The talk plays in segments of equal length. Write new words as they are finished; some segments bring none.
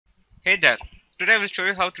Hey there, today I will show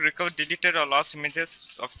you how to recover deleted or lost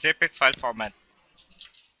images of JPEG file format.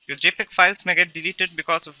 Your JPEG files may get deleted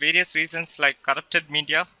because of various reasons like corrupted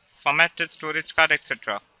media, formatted storage card,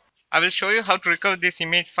 etc. I will show you how to recover these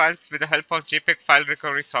image files with the help of JPEG file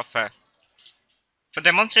recovery software. For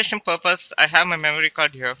demonstration purpose, I have my memory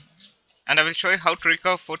card here and I will show you how to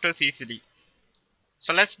recover photos easily.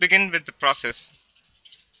 So let's begin with the process.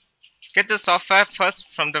 Get the software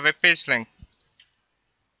first from the webpage link.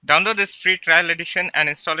 Download this free trial edition and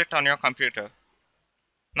install it on your computer.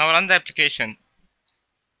 Now run the application.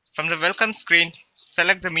 From the welcome screen,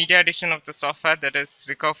 select the media edition of the software, that is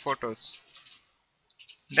Recover Photos.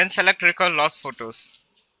 Then select Recover Lost Photos.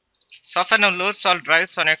 Software now loads all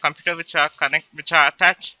drives on your computer which are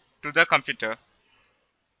attached to the computer.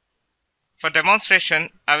 For demonstration,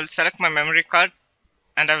 I will select my memory card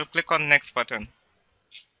and I will click on Next button.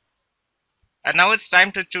 And now it's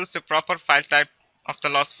time to choose the proper file type of the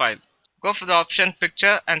lost file. Go for the option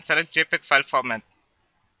Picture and select JPEG file format.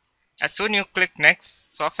 As soon as you click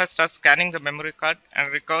Next, software starts scanning the memory card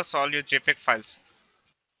and recovers all your JPEG files.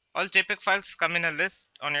 All JPEG files come in a list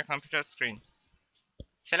on your computer screen.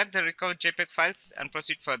 Select the recovered JPEG files and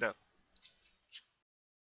proceed further.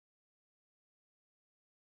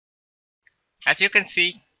 As you can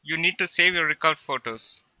see, you need to save your recovered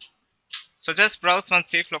photos. So just browse one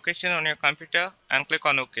safe location on your computer and click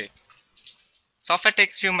on OK. Software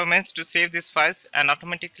takes few moments to save these files and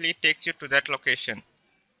automatically takes you to that location.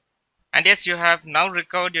 And yes, you have now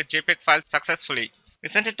recovered your JPEG file successfully.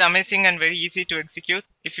 Isn't it amazing and very easy to execute?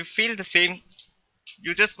 If you feel the same,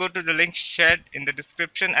 you just go to the link shared in the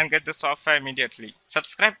description and get the software immediately.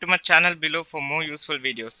 Subscribe to my channel below for more useful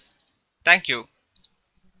videos. Thank you.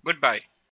 Goodbye.